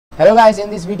Hello guys, in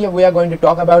this video we are going to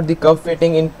talk about the curve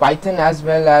fitting in Python as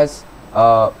well as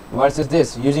versus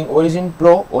this using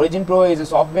OriginPro. OriginPro is a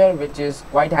software which is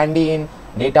quite handy in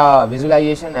data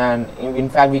visualization, and in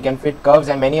fact we can fit curves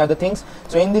and many other things.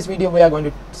 So in this video we are going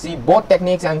to see both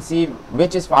techniques and see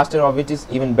which is faster or which is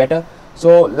even better.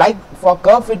 So like for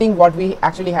curve fitting, what we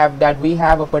actually have, that we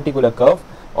have a particular curve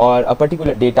or a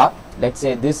particular data. Let's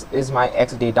say this is my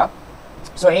X data.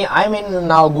 So I'm in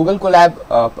now Google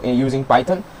Colab using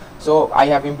Python. So I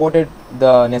have imported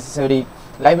the necessary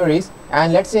libraries,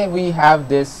 and let's say we have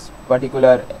this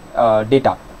particular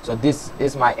data. So this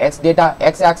is my X data,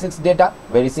 X-axis data,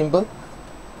 very simple.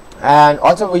 And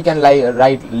also we can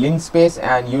write linspace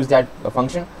and use that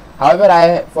function.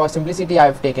 However, for simplicity I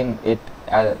have taken it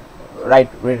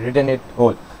written it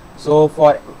whole. So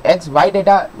for X, Y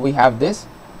data we have this,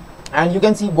 and you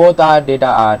can see both our data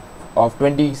are of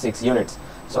 26 units.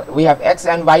 So we have X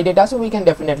and Y data, so we can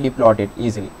definitely plot it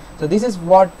easily. So this is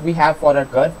what we have for our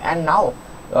curve, and now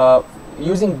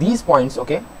using these points,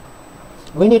 okay,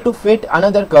 we need to fit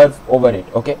another curve over it,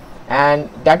 okay, and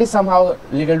that is somehow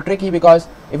little tricky, because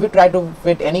if we try to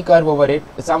fit any curve over it,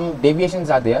 some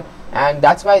deviations are there, and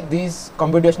that's why these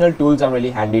computational tools are really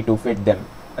handy to fit them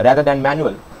rather than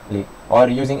manually or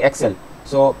using Excel.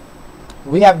 So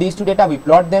we have these two data, we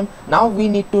plot them. Now we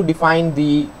need to define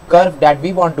the curve that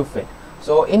we want to fit.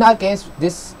 So in our case,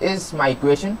 this is my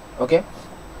equation, okay.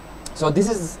 So this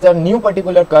is the new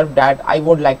particular curve that I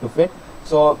would like to fit.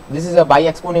 So this is a by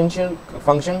exponential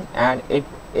function, and it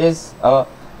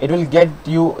will get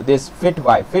you this fit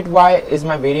y. Fit y is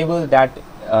my variable that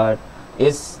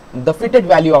is the fitted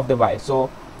value of the y.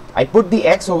 So I put the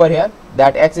x over here,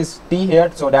 that x is t here,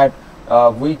 so that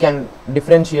we can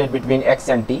differentiate between x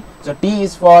and t. So t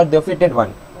is for the fitted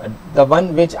one, the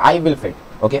one which I will fit,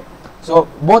 okay. So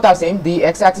both are same, the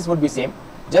x-axis would be same,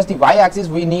 just the y-axis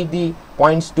we need the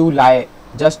points to lie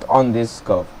just on this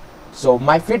curve. So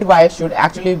my fit y should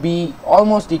actually be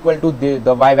almost equal to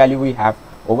the y value we have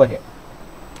over here,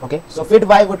 okay. So fit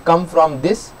y would come from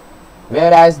this,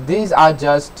 whereas these are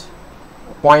just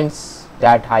points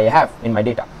that I have in my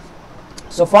data.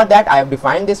 So for that I have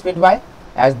defined this fit y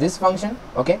as this function,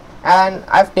 okay, and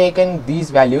I've taken these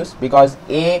values because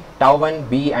a, tau1,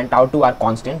 b and tau2 are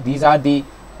constant. These are the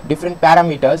different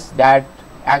parameters that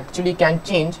actually can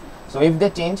change. So if they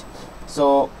change,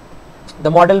 so the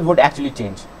model would actually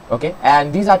change, okay,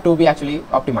 and these are to be actually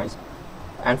optimized.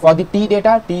 And for the t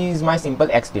data, t is my simple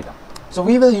x data. So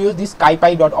we will use this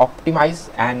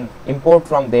scipy.optimize and import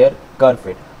from there curve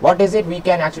fit. What is it? We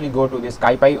can actually go to this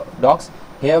scipy docs.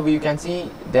 Here we can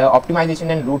see the optimization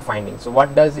and root finding. So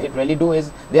what does it really do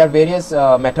is, there are various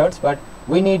methods, but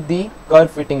we need the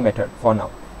curve fitting method for now.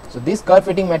 So this curve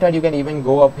fitting method, you can even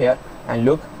go up here and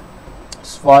look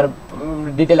for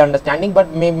detailed understanding, but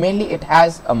mainly it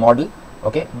has a model,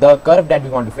 okay, the curve that we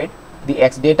want to fit, the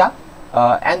x data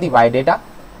and the y data,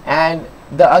 and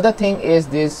the other thing is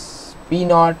this p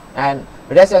naught, and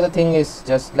the rest of the thing is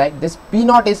just like this. P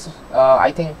naught is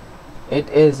I think it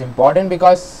is important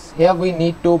because here we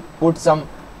need to put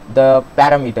the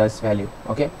parameters value,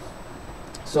 okay.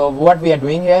 So what we are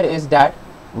doing here is that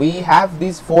we have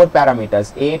these four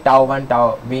parameters, a, tau1,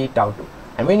 tau b, tau2,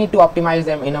 and we need to optimize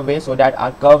them in a way so that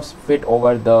our curves fit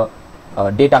over the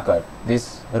data curve,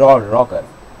 this raw curve.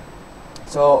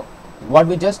 So what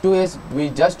we just do is we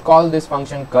just call this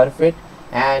function curve fit,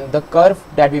 and the curve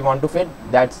that we want to fit,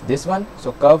 that's this one.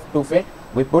 So curve to fit,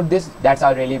 we put this, that's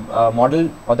our really model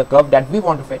or the curve that we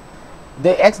want to fit.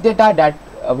 The x data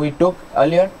that we took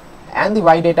earlier, and the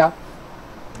y data,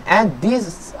 and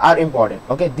these are important,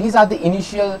 okay. These are the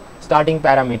initial starting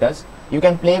parameters. You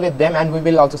can play with them, and we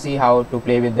will also see how to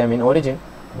play with them in Origin.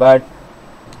 But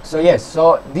so yes,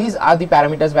 so these are the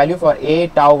parameters value for a,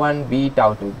 tau1, b,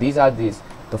 tau2. These are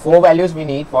the four values we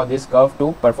need for this curve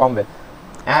to perform with.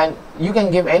 And you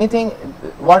can give anything.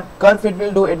 What curve fit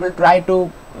will do, it will try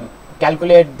to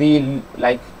calculate the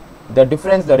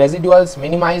difference, the residuals,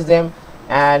 minimize them,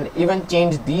 and even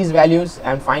change these values,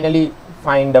 and finally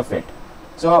find the fit.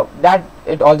 So that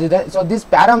it also does. So this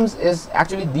params is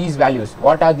actually these values.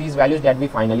 What are these values that we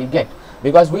finally get?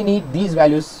 Because we need these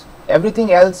values.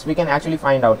 Everything else we can actually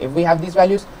find out. If we have these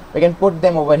values, we can put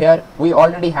them over here. We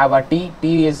already have our t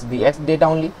is the x data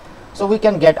only, so we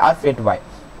can get our fit y.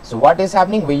 So what is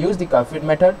happening? We use the curve fit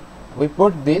method. We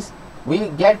put this. We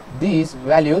get these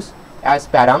values as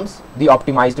params, the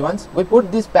optimized ones. We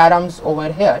put these params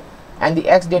over here and the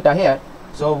x data here.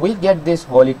 So we get this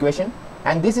whole equation,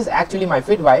 and this is actually my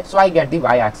fit y, so I get the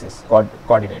y-axis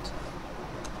coordinates.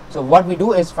 So what we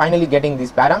do is finally getting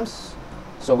these params.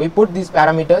 So we put these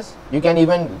parameters. You can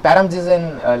even, params is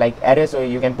in like array, so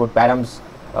you can put params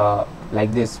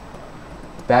like this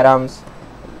params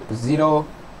 0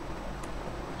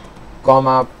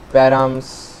 comma params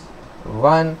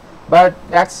 1, but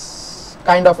that's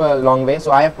kind of a long way,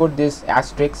 so I have put this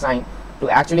asterisk sign to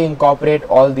actually incorporate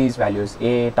all these values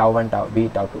a, tau 1, tau b,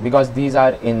 tau 2, because these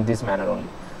are in this manner only.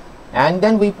 And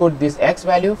then we put this x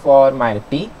value for my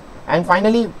t, and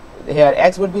finally here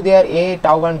x would be there, a,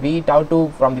 tau 1, b, tau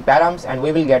 2 from the params, and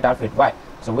we will get our fit y.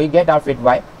 So we get our fit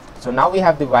y. So now we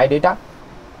have the y data,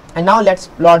 and now let's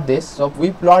plot this. So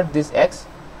we plot this x,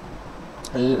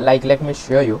 like let me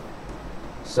show you.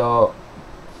 So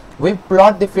we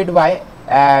plot the fit y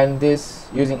and this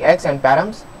using x and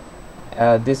params,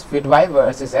 this fit y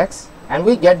versus x, and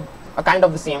we get a kind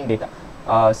of the same data,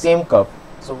 same curve.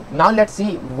 So now let's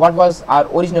see what was our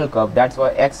original curve, that's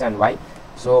for x and y.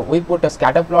 So we put a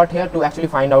scatter plot here to actually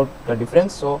find out the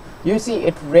difference. So you see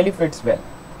it really fits well.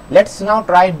 Let's now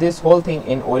try this whole thing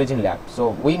in OriginLab. So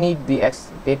we need the x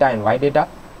data and y data.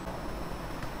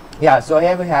 Yeah, so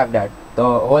here we have that, the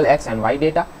whole x and y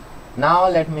data. Now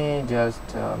let me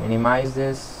just minimize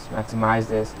this, maximize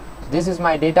this. This is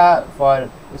my data for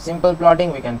simple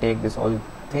plotting. We can take this whole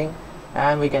thing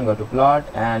and we can go to plot,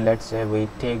 and let's say we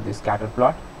take this scatter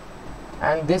plot,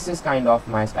 and this is kind of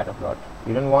my scatter plot.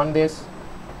 You don't want this,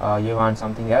 you want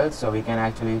something else, so we can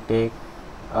actually take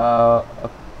a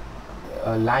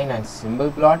line and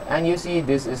symbol plot, and you see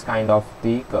this is kind of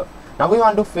the curve. Now we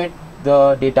want to fit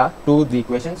the data to the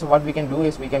equation, so what we can do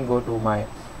is we can go to my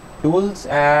tools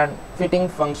and fitting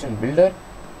function builder.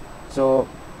 So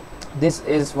this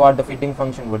is what the fitting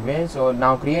function would be. So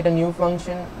now create a new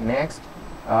function. Next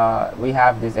we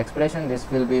have this expression, this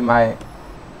will be my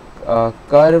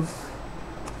curve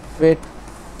fit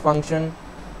function,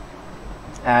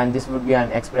 and this would be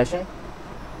an expression.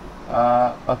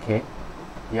 Okay,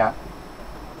 yeah,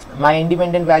 my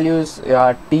independent values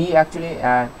are t actually,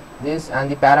 and this,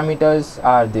 and the parameters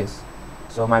are this.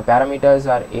 So my parameters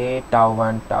are a, tau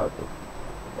 1, tau 2.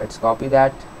 Let's copy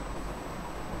that,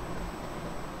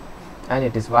 and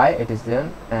it is y, it is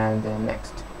done, and then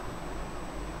next.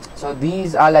 So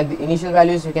these are like the initial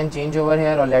values. You can change over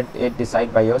here or let it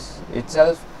decide by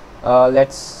itself.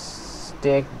 Let's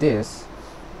take this.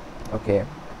 Okay,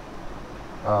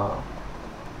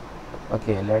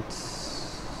 okay,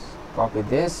 let's copy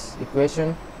this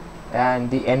equation,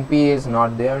 and the np is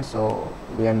not there, so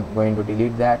we are going to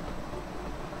delete that.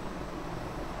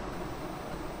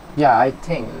 Yeah, I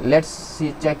think let's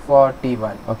see, check for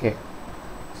t1. Okay,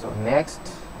 so next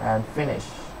and finish.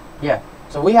 Yeah,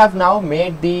 so we have now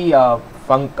made the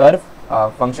curve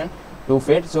function to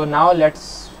fit. So now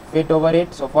let's fit over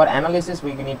it. So for analysis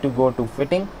we need to go to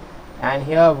fitting, and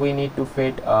here we need to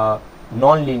fit a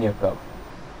non-linear curve.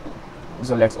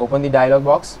 So let's open the dialog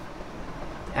box,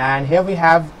 and here we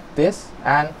have this,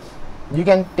 and you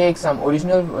can take some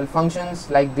original functions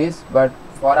like this, but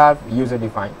for our user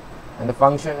defined, and the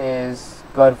function is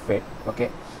curve fit. Okay,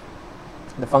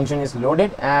 the function is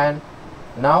loaded, and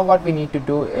now what we need to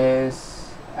do is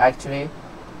actually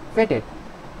fit it.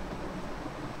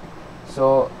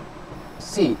 So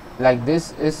see, like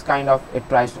this is kind of, it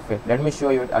tries to fit. Let me show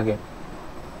you it again,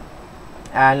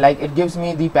 and like it gives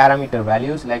me the parameter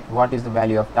values, like what is the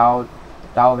value of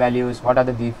tau values, what are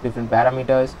the different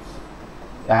parameters,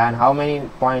 and how many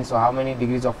points or how many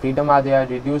degrees of freedom are there,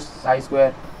 reduced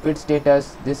chi-square, fit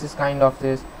status. This is kind of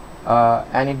this,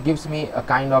 and it gives me a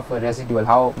kind of a residual,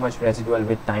 how much residual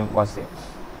with time was there.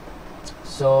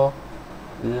 So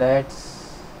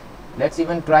let's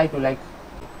even try to like,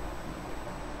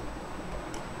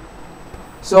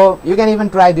 so you can even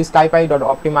try this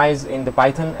scipy.optimize in the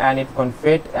Python, and it can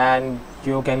fit, and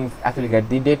you can actually get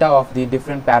the data of the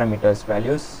different parameters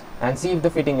values and see if the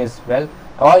fitting is well.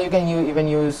 Or you can even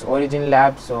use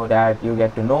OriginLab, so that you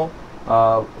get to know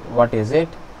what is it.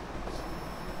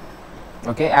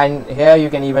 Okay, and here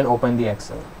you can even open the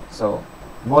Excel. So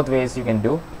both ways you can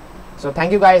do. So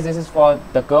thank you guys, this is for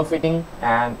the curve fitting,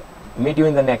 and meet you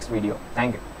in the next video.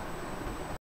 Thank you.